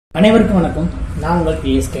அனைவருக்கும் வணக்கம். நான் உங்கள்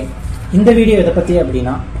பிஎஸ்கே. இந்த வீடியோ எதை பற்றி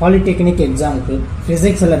அப்படின்னா, பாலிடெக்னிக் எக்ஸாமுக்கு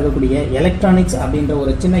ஃபிசிக்ஸில் இருக்கக்கூடிய எலக்ட்ரானிக்ஸ் அப்படின்ற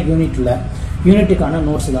ஒரு சின்ன யூனிட்டுக்கான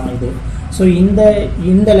நோட்ஸ் தான் இது. ஸோ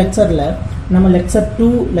இந்த லெக்சரில் நம்ம லெக்சர் 2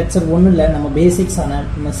 லெக்சர் 1ல் நம்ம பேசிக்ஸான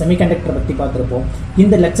செமிகண்டக்டர் பற்றி பார்த்துருப்போம்.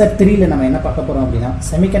 இந்த லெக்சர் 3ல் நம்ம என்ன பார்க்க போகிறோம் அப்படின்னா,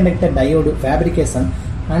 semiconductor diode fabrication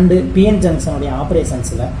and PN ஜங்ஷனுடைய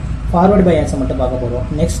ஆப்ரேஷன்ஸில் forward பயாஸை மட்டும் பார்க்க போகிறோம்.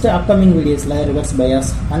 நெக்ஸ்ட் அப்கமிங் வீடியோஸில் ரிவர்ஸ்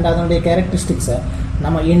பயாஸ் அண்ட் அதனுடைய கேரக்டரிஸ்டிக்ஸை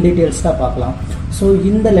நம்ம இன் டீட்டெயில்ஸ்டாக பார்க்கலாம். ஸோ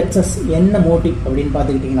இந்த லெக்சர்ஸ் என்ன மோட்டிவ் அப்படின்னு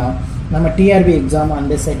பார்த்துக்கிட்டிங்கன்னா, நம்ம டிஆர்பி எக்ஸாம்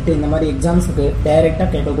அண்டு செட்டு இந்த மாதிரி எக்ஸாம்ஸுக்கு டைரெக்டாக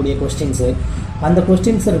கேட்கக்கூடிய கொஸ்டின்ஸு, அந்த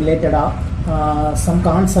கொஸ்டின்ஸ் ரிலேட்டடாக சம்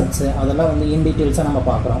கான்செப்ட்ஸு அதெல்லாம் வந்து இன் டீட்டெயில்ஸாக நம்ம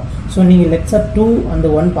பார்க்குறோம். ஸோ நீங்கள் லெக்சர் 2 அண்ட்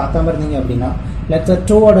 1 பார்க்காம இருந்தீங்க அப்படின்னா, லெக்சர்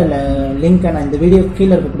 2ஓட லிங்க்கை நான் இந்த வீடியோ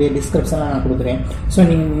கீழே இருக்கக்கூடிய டிஸ்கிரிப்ஷனில் நான் கொடுக்குறேன். ஸோ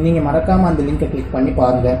நீங்கள் மறக்காமல் அந்த லிங்கை கிளிக் பண்ணி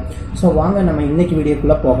பாருங்கள். ஸோ வாங்க நம்ம இன்றைக்கி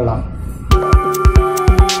வீடியோக்குள்ளே போகலாம்.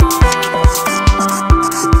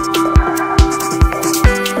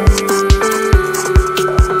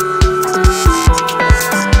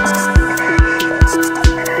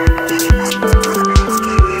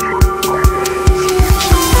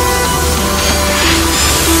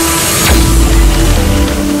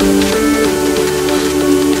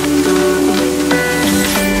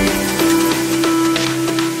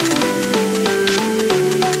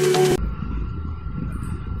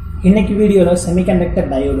 இன்றைக்கி வீடியோவில் செமிகண்டக்டர்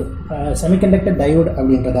டயோடு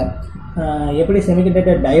அப்படின்றத எப்படி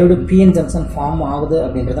semiconductor diode PN junction form ஆகுது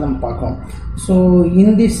அப்படின்றத நம்ம பார்க்குறோம். So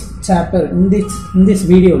in this chapter in this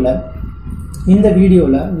வீடியோவில்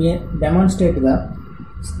we demonstrate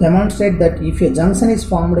that if a junction is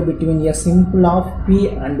formed between a simple of P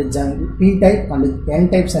type and N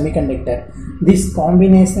type semiconductor, this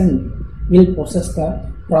combination will possess the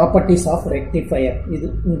properties of rectifier. இது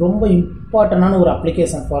ரொம்ப இம்பார்ட்டண்டான ஒரு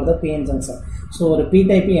application for the PN junction. So ஒரு B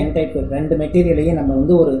type என் type ரெண்டு மெட்டீரியலையே நம்ம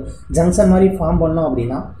வந்து ஒரு junction மாதிரி ஃபார்ம் பண்ணோம்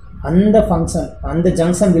அப்படின்னா, அந்த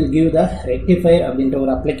junction will give the rectifier அப்படின்ற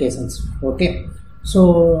ஒரு அப்ளிகேஷன்ஸ். ஓகே, ஸோ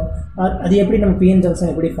அது எப்படி நம்ம பிஎன்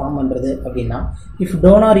ஜங்ஷன் எப்படி ஃபார்ம் பண்ணுறது அப்படின்னா, if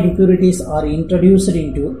donor impurities R introduced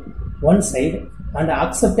into one side and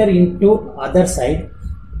accepted into other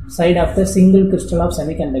side of the single crystal of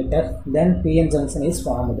semiconductor, then PN junction is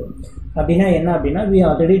formed. அப்படின்னா என்ன அப்படின்னா, we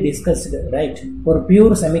already discussed, right? ஒரு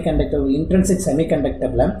pure semiconductor, intrinsic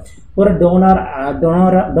செமிகண்டக்டரில் ஒரு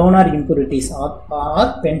donor impurities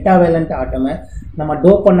R pentavalent ஆட்டமை நம்ம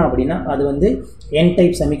dope பண்ணோம் அப்படின்னா அது வந்து என்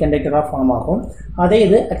டைப் செமிகண்டக்டராக ஃபார்ம் ஆகும். அதே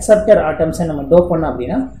இது அக்செப்டர் ஆட்டம்ஸை நம்ம டோப் பண்ணோம்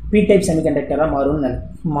அப்படின்னா பி டைப் செமிகண்டக்டராக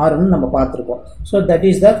மாறும்னு நம்ம பார்த்துருக்கோம். So that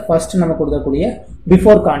is the first நம்ம கொடுக்கக்கூடிய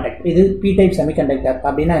பிஃபோர் கான்டாக்ட். இது பி டைப் செமிகண்டக்டர்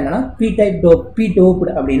அப்படின்னா என்னன்னா, பி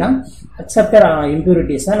டோப்டு அப்படின்னா அக்செப்டர்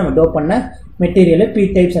இம்ப்யூரிட்டிஸை நம்ம டோப் பண்ண மெட்டீரியல் பி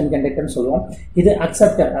டைப் செமிகண்டக்டர்னு சொல்லுவோம். இது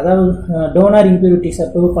அக்செப்டர், அதாவது டோனார் இம்ப்யூரிட்டிஸை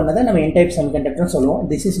ப்ரூவ் பண்ணதை நம்ம என் டைப் செமிகண்டக்டர்னு சொல்லுவோம்.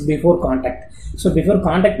 This is before contact. So before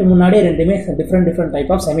contact முன்னாடியே ரெண்டுமே டிஃப்ரெண்ட்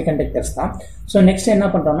டைப் ஆஃப் செமிகண்டக்டர்ஸ் தான். ஸோ நெக்ஸ்ட் என்ன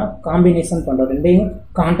பண்ணுறோம்னா, காம்பினேஷன் பண்ணுறோம். ரெண்டையும்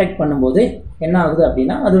கான்டாக்ட் பண்ணும்போது என்ன ஆகுது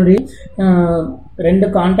அப்படின்னா, அதனுடைய ரெண்டு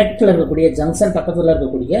கான்டாக்டில் இருக்கக்கூடிய ஜங்ஷன் பக்கத்தில்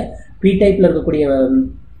இருக்கக்கூடிய பி டைப்பில் இருக்கக்கூடிய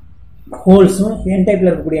ஹோல்ஸும் என் டைப்பில்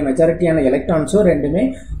இருக்கக்கூடிய மெஜாரிட்டியான எலக்ட்ரான்ஸும் ரெண்டுமே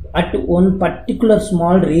அட் ஒன் பர்டிகுலர்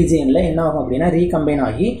ஸ்மால் ரீஜியனில் என்ன ஆகும் அப்படின்னா ரீகம்பைன்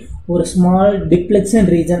ஆகி ஒரு small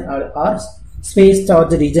டிப்ளெக்ஷன் region R space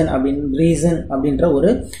charge region அப்படின்ற ஒரு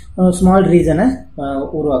ஸ்மால் ரீஜனை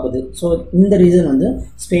உருவாக்குது. ஸோ இந்த ரீஜன் வந்து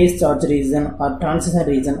space charge region R transition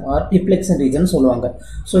region R டிப்ளெக்ஷன் region சொல்லுவாங்க.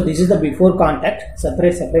 So this is the before contact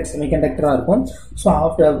separate செமிகண்டக்டராக இருக்கும். So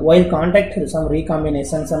after while contact some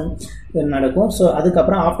ரீகாம்பினேஷன்ஸ் நடக்கும். ஸோ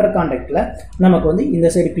அதுக்கப்புறம் ஆஃப்டர் கான்டாக்டில் நமக்கு வந்து இந்த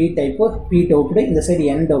side B type B doped, இந்த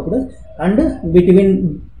side N doped and between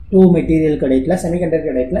two material கிடைக்கல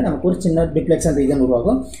semiconductor கிடைக்கல நமக்கு ஒரு சின்ன டிப்ளெக்ஷன் ரீஜன்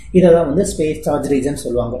உருவாகும். இதை தான் வந்து ஸ்பேஸ் சார்ஜ் ரீஜன்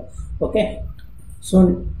சொல்லுவாங்க. ஓகே, ஸோ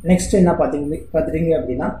நெக்ஸ்ட் என்ன பார்த்துட்டீங்க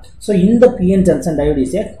அப்படின்னா, ஸோ இந்த PN junction diode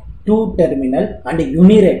is two terminal and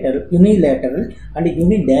unilateral and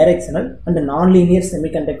unidirectional and nonlinear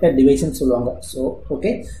semiconductor டிவைஸ்னு சொல்லுவாங்க. ஸோ ஓகே,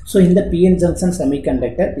 ஸோ இந்த PN junction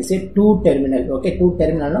semiconductor is two terminal. Okay, two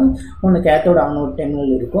டெர்மினல்னா ஒன்று கேத்தோட anode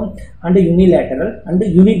terminal இருக்கும் and unilateral and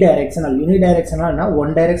யூனிடைரக்ஷனல்னா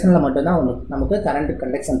one டைரக்ஷனில் மட்டும்தான் நமக்கு current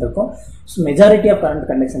conduction இருக்கும். So majority of current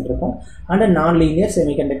conduction இருக்கும் and nonlinear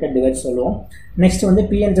semiconductor device சொல்லுவோம். நெக்ஸ்ட் வந்து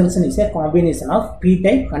PN junction is combination of B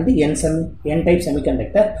type and N type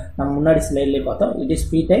semiconductor. நம்ம முன்னாடி ஸ்லைட்லேயே பார்த்தோம், it is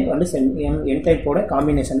B type and N டைப்போட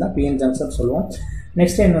combination தான் பிஎன் ஜங்ஷன் சொல்லுவோம்.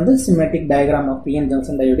 Next time வந்து schematic diagram of PN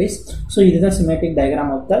junction diode is. So இதுதான் schematic diagram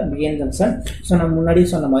of the PN junction. So நம்ம முன்னாடி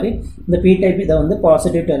சொன்ன மாதிரி இந்த P type இத வந்து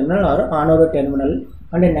positive terminal or anode terminal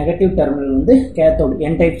and negative terminal வந்து கேத்தோடு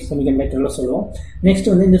n டைப் செமிகண்டக்டர்ல சொல்லுவோம். நெக்ஸ்ட்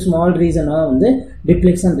வந்து இந்த ஸ்மால் ரீஜனை வந்து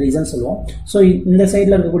டிப்ளெக்ஷன் ரீஜன் சொல்லுவோம். ஸோ இந்த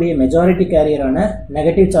சைடில் இருக்கக்கூடிய மெஜாரிட்டி கேரியரான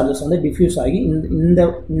நெகட்டிவ் சார்ஜஸ் வந்து டிஃப்யூஸ் ஆகி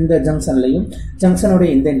இந்த ஜங்ஷன்லையும் ஜங்ஷனோட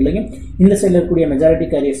இந்த எண்ட்லையும் இந்த சைடில் இருக்கக்கூடிய மெஜாரிட்டி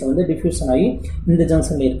கேரியர்ஸ் வந்து டிஃப்யூஷன் ஆகி இந்த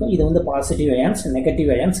ஜங்ஷன்ல இருக்கும். இது வந்து பாசிட்டிவ் அயான்ஸ்,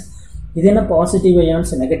 நெகட்டிவ் அயான்ஸ். இது என்ன பாசிட்டிவ் அயான்ஸ்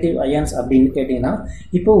நெகட்டிவ் அயான்ஸ் அப்படின்னு கேட்டிங்கன்னா,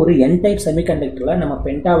 இப்போ ஒரு n டைப் செமிகண்டக்டரில் நம்ம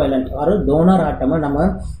பென்டாவேலண்ட் ஆர் டோனர் ஆட்டமை நம்ம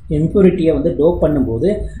இம்ப்யூரிட்டியை வந்து டோப் பண்ணும்போது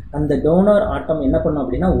அந்த டோனர் ஆட்டம் என்ன பண்ணும்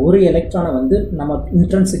அப்படின்னா ஒரு எலக்ட்ரானை வந்து நம்ம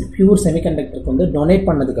இன்ட்ரின்சிக் பியூர் செமிகண்டக்டருக்கு வந்து டொனேட்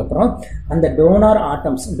பண்ணதுக்கப்புறம் அந்த டோனர்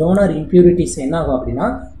ஆட்டம்ஸ் டோனர் இம்ப்யூரிட்டிஸ் என்ன ஆகும் அப்படின்னா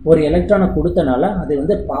ஒரு எலக்ட்ரானை கொடுத்தனால அது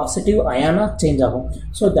வந்து பாசிட்டிவ் அயானாக சேஞ்ச் ஆகும்.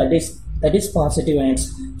 So that is positive ions.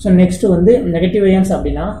 So next வந்து negative ions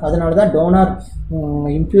அப்படின்னா அதனால தான் டோனர்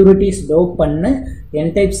impurities டோப் பண்ண n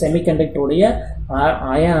டைப் செமிகண்டக்டர் உடைய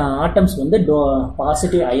ஆட்டம்ஸ் வந்து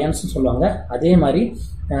பாசிட்டிவ் அயான்ஸ் சொல்லுவாங்க. அதே மாதிரி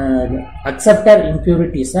அக்செப்டர்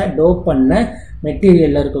இம்ப்யூரிட்டிஸை டோப் பண்ண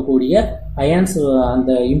மெட்டீரியலில் இருக்கக்கூடிய அயான்ஸ்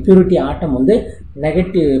அந்த இம்ப்யூரிட்டி ஆட்டம் வந்து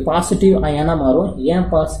பாசிட்டிவ் அயானாக மாறும். ஏன்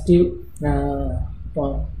பாசிட்டிவ்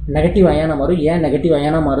நெகட்டிவ் அயானா மாறும்? ஏன் நெகட்டிவ்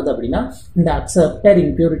அயானா மாறுது அப்படின்னா இந்த அக்செப்டர்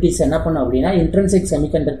இம்ப்யூரிட்டிஸ் என்ன பண்ணும் அப்படின்னா இன்ட்ரின்சிக்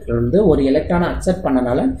செமிகண்டக்டர் வந்து ஒரு எலக்ட்ரானை அக்செப்ட்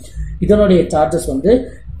பண்ணனால இதனுடைய சார்ஜஸ் வந்து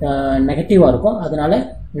நெகட்டிவாக இருக்கும். அதனால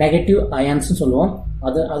நெகட்டிவ் அயான்ஸ்னு சொல்லுவோம்.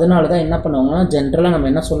 அதனால தான் என்ன பண்ணுவாங்கன்னா ஜென்ரலாக நம்ம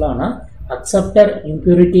என்ன சொல்லலாம்னா அக்செப்டர்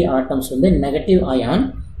இம்ப்யூரிட்டி ஆட்டம்ஸ் வந்து negative ion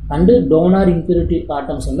and toner impurity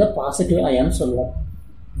atoms வந்து பாசிட்டிவ் அயான் சொல்லுவோம்.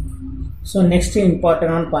 So next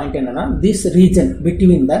important point என்னன்னா this region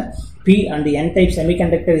between the P and N type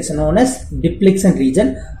semiconductor is known as depletion region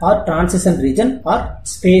or transition region or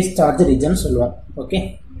space charge region சொல்லுவோம். Okay.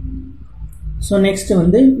 So next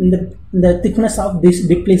வந்து இந்த thickness of this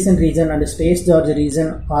depletion region and space charge region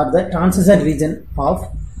or the transition region of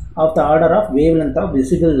the order of wavelength of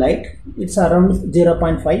visible light. It's around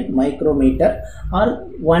 0.5 micrometer or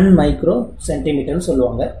 1 microcentimeter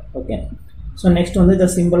சொல்லுவாங்க. Okay. So next one the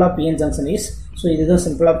symbol of PN junction is, so this is the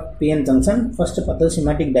symbol of PN junction. First பார்த்தது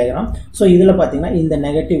schematic diagram. So இதில் பார்த்தீங்கன்னா இந்த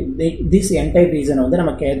negative this n type region வந்து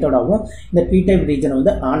நம்ம cathode ஆகும், இந்த p type region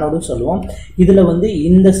வந்து anode சொல்லுவோம். இதில் வந்து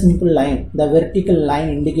இந்த simple line the vertical line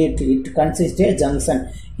indicate it consists a junction.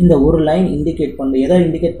 இந்த ஒரு லைன் இண்டிகேட் பண்ணுது. எதை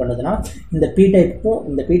இண்டிகேட் பண்ணுதுன்னா இந்த p டைப்புக்கும்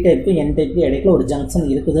இந்த p டைப்புக்கும் n டைப்புக்கும் இடையில ஒரு ஜங்ஷன்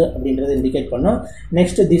இருக்குது அப்படின்றத இண்டிகேட் பண்ணும்.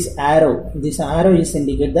 Next this arrow is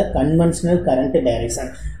indicate the conventional current direction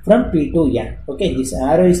from P to N. Okay, this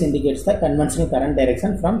arrow is indicates the conventional current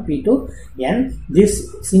direction from P to N. This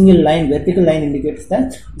single line vertical line indicates the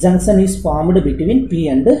junction is formed between P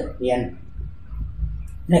and N.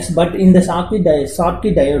 Next, but in the Schottky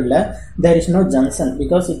diode there is no junction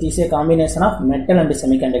because it is a combination of metal and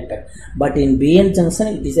semiconductor. But in BN junction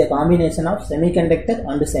it is a combination of semiconductor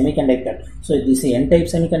and semiconductor. So it is a N type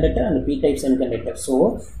semiconductor and P type semiconductor. So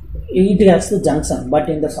it has the junction. But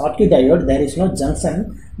in the Schottky diode there is no junction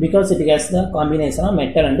because it has the combination of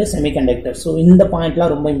metal and semiconductor. So in the point la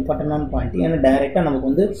romba important point and direct ah namakku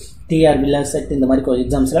vandu TRB set இந்த மாதிரி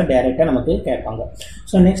exams la direct ah namakku கேட்பாங்க.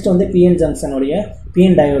 So next வந்து PN junction உடைய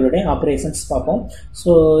PN diode உடைய operations பார்ப்போம்.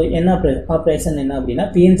 So என்ன operation என்ன அப்படினா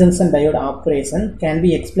PN junction diode operation can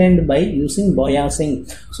be explained by using biasing.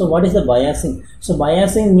 So what is the biasing? So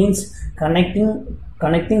biasing means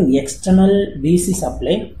connecting external DC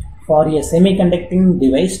supply for a semiconducting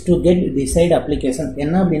device to get desired application.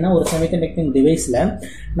 என்ன அப்படின்னா ஒரு semiconducting deviceல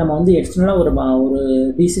நம்ம வந்து எக்ஸ்டர்னலா ஒரு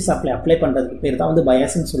DC supply apply பண்றதுக்கு பேர் தான் வந்து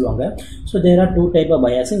biasing சொல்லுவாங்க. So there are two type of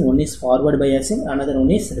biasing. One is forward biasing, another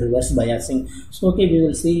one is reverse biasing. So okay, we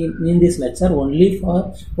will see in this lecture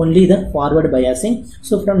only the forward biasing.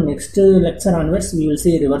 So from next lecture onwards we will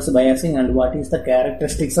see reverse biasing and what is the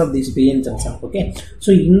characteristics of this PN junction. Okay, so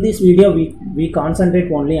in this video we concentrate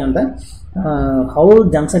only on the how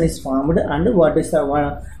junction is formed and what is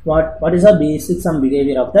the basics and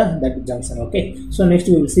behavior of that junction. Okay, so next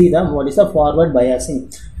we will see what is the forward biasing.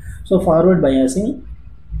 So how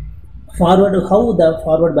the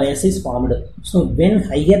forward bias is formed. So when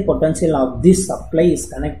higher potential of this supply is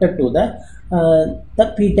connected to the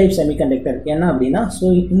P type semiconductor என்ன அப்படின்னா so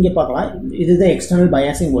இங்க பார்க்கலாம் இது is the external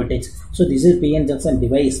biasing voltage. So this is PN junction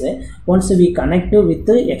device. Once we connect with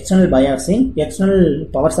the external biasing external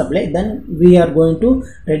power supply then we are going to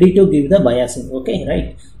ready to give the biasing. Okay, right.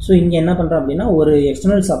 So இங்க என்ன பண்றோம் அப்படின்னா ஒரு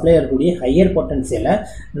external supply இருக்கக்கூடிய higher potential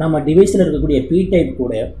நம்ம டிவைஸ்ல இருக்கக்கூடிய P type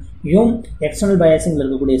கூட external biasing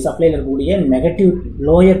இருக்கக்கூடிய சப்ளைல இருக்கக்கூடிய நெகட்டிவ்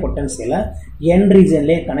லோயர் பொட்டன்ஷியலை n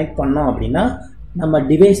ரீஜன்லயே கனெக்ட் பண்ணோம் அப்படின்னா நம்ம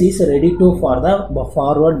device is ready to for the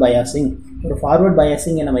forward biasing. ஒரு ஃபார்வர்ட்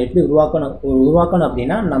பயாசிங்கை நம்ம எப்படி உருவாக்கணும்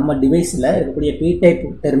அப்படின்னா நம்ம டிவைஸில் இருக்கக்கூடிய பி டைப்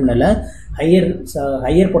டெர்மினலை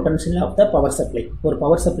higher potential of the power supply, ஒரு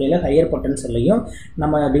பவர் சப்ளையில் ஹையர் பொட்டன்ஷியலையும்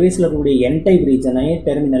நம்ம டிவைஸில் இருக்கக்கூடிய என் டைப் ரீஜனையும்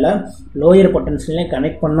டெர்மினலை லோயர் பொட்டன்ஷியலையும்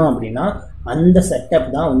கனெக்ட் பண்ணோம் அப்படின்னா அந்த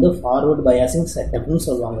செட்டப் தான் வந்து ஃபார்வர்ட் பயாசிங் செட்டப்னு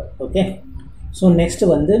சொல்லுவாங்க. ஓகே, ஸோ நெக்ஸ்ட்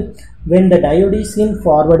வந்து when the diode is in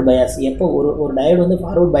forward bias, எப்போ ஒரு டயோடு வந்து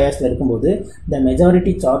ஃபார்வர்ட் பயாஸில் இருக்கும்போது the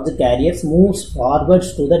majority charge carriers moves forwards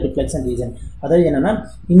to the deflection region. அதாவது என்னன்னா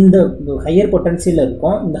இந்த ஹையர் பொட்டன்சியல்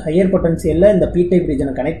இருக்கும், இந்த ஹையர் பொட்டன்சியலில் இந்த பி டைப்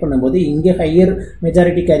ரீஜனை கனெக்ட் பண்ணும்போது இங்கே ஹையர்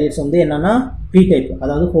மெஜாரிட்டி கேரியர்ஸ் வந்து என்னன்னா பி டைப்,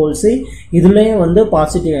 அதாவது ஹோல்ஸு. இதுலேயும் வந்து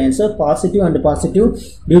positive answer, positive and positive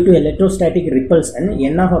due to electrostatic repulsion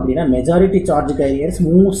என்ன ஆகும் அப்படின்னா majority charge careers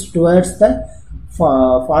moves towards the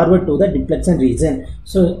forward to the deflection region.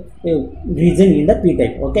 So region in the p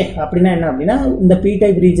type. Okay, அப்படின்னா என்ன அப்படின்னா இந்த p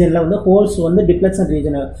type regionல வந்து ஹோல்ஸ் வந்து deflection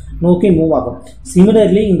region நோக்கி மூவ் ஆகும்.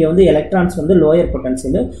 சிமிலர்லி இங்கே வந்து எலக்ட்ரான்ஸ் வந்து லோயர்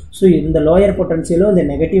பொட்டன்சியல். ஸோ இந்த லோயர் பொட்டன்சியலும் இந்த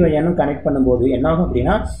நெகட்டிவ் அயனும் கனெக்ட் பண்ணும்போது என்ன ஆகும்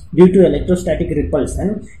அப்படின்னா டியூ டு எலக்ட்ரோஸ்டாட்டிக்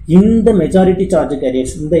ரிப்பல்சன் இந்த மெஜாரிட்டி சார்ஜ்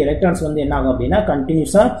கேரியர்ஸ் இந்த எலக்ட்ரான்ஸ் வந்து என்ன ஆகும் அப்படின்னா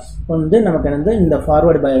கண்டினியூஸாக வந்து நமக்கு வந்து இந்த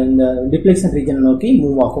ஃபார்வர்டு இந்த டிஃப்ளெக்ஷன் ரீஜன் நோக்கி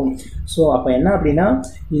மூவ் ஆகும். ஸோ அப்போ என்ன அப்படின்னா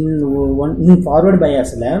இன் ஃபார்வர்ட்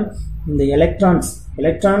பயாஸில் இந்த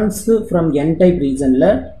electrons from n type region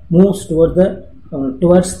moves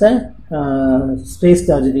towards the space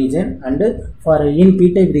charge region, and for in p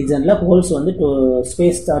type region holes வந்து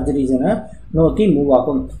space charge region நோக்கி மூவ்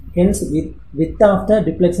ஆகும். hence width of the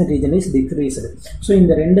deflection region is decreased. So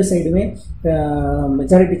இந்த ரெண்டு சைடுமே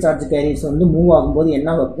majority charge careers வந்து move ஆகும்போது என்ன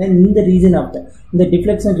ஆகும் அப்படின்னா இந்த ரீஜன் ஆஃப் இந்த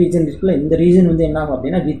டிஃப்ளெக்ஷன் ரீஜன் இருக்குல்ல, இந்த ரீஜன் வந்து என்ன ஆகும்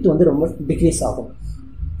அப்படின்னா வித் வந்து ரொம்ப டிக்ரீஸ் ஆகும்.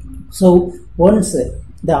 So once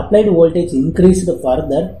the applied voltage increased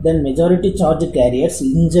further, then majority charge carriers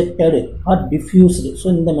injected or diffused. So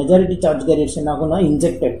in the majority charge carriers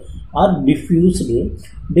injected or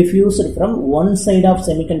diffused from one side of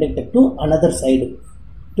semiconductor to another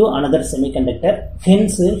semiconductor.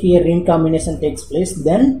 Hence here recombination takes place,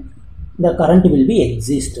 then the current will be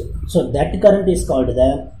exist. So that current is called the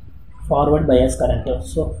forward bias current.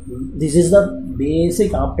 So this is the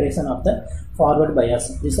basic operation of the forward bias.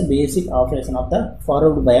 This is the basic operation of the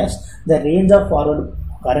forward bias. The range of forward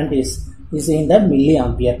current is in the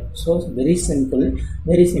milliampere. So very simple.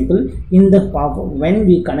 In the when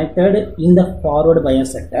we connected in the forward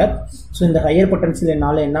bias setup, so in the higher potential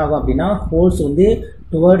என்னால என்ன ஆகும் அப்படின்னா holes வந்து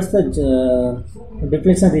towards the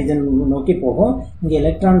deflection region நோக்கி போகும், இங்கே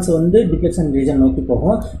electrons வந்து deflection region நோக்கி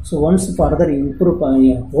போகும். ஸோ ஒன்ஸ் ஃபர்தர்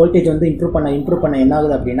வோல்டேஜ் வந்து இம்ப்ரூவ் பண்ண என்ன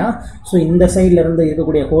ஆகுது அப்படின்னா ஸோ இந்த சைடில் இருந்து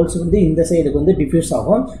இருக்கக்கூடிய ஹோல்ஸ் வந்து இந்த சைடுக்கு வந்து டிஃப்யூஸ்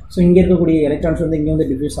ஆகும். ஸோ இங்கே இருக்கக்கூடிய எலக்ட்ரான்ஸ் வந்து இங்கே வந்து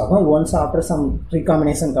டிஃப்யூஸ் ஆகும். ஒன்ஸ் ஆஃப்டர் சம்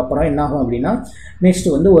ரீகாம்பினேஷனுக்கு அப்புறம் என்ன ஆகும் அப்படின்னா நெக்ஸ்ட்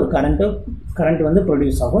வந்து ஒரு கரண்ட் வந்து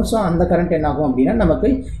ப்ரொடியூஸ் ஆகும். ஸோ அந்த கரண்ட் என்ன ஆகும் அப்படின்னா நமக்கு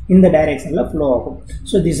இந்த டைரெக்ஷனில் ஃப்ளோ ஆகும்.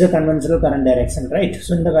 So this is conventional current direction, right?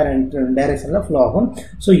 So இந்த கரண்ட் டைரெக்ஷனில் ஃப்ளோ ஆகும்.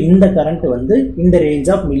 ஸோ இந்த கரண்ட் வந்து இந்த ரேஞ்ச்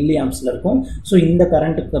ஆஃப் மில்லி ஆம்ஸில் இருக்கும். ஸோ இந்த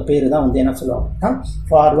கரண்ட்டுக்கு பேர் தான் வந்து என்ன சொல்லுவாங்கன்னா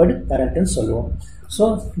ஃபார்வர்டு கரண்ட்னு சொல்லுவோம். So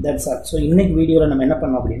that's all. ஸோ இன்னைக்கு வீடியோவில் நம்ம என்ன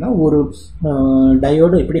பண்ணோம் அப்படின்னா ஒரு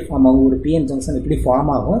டயோடு எப்படி ஃபார்ம் ஆகும், ஒரு பிஎன் ஜங்ஷன் எப்படி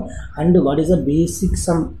ஃபார்ம் ஆகும், and what is the basic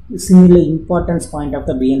some similar importance point of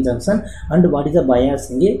the PN junction, and what is the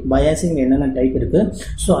biasing என்னென்ன டைப் இருக்குது.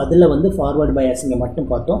 ஸோ அதில் வந்து ஃபார்வர்டு பயாசிங்கை மட்டும்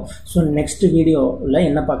பார்த்தோம். ஸோ நெக்ஸ்ட் வீடியோவில்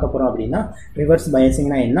என்ன பார்க்க போகிறோம் அப்படின்னா ரிவர்ஸ்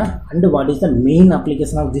பயாசிங்னா என்ன, and what is the main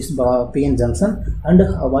application of this PN junction, and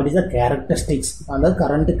what is the characteristics, அதாவது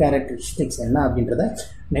கரண்ட் கேரக்டரிஸ்டிக்ஸ் என்ன அப்படின்றத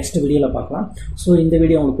நெக்ஸ்ட் வீடியோவில் பார்க்கலாம். ஸோ இந்த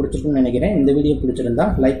வீடியோ உங்களுக்கு பிடிச்சிருக்குன்னு நினைக்கிறேன். இந்த வீடியோ பிடிச்சிருந்தா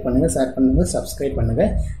லைக் பண்ணுங்கள், ஷேர் பண்ணுங்கள், சப்ஸ்கிரைப்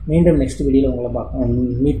பண்ணுங்கள். மீண்டும் நெக்ஸ்ட் வீடியோவில் உங்களை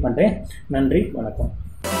மீட் பண்ணுறேன். நன்றி, வணக்கம்.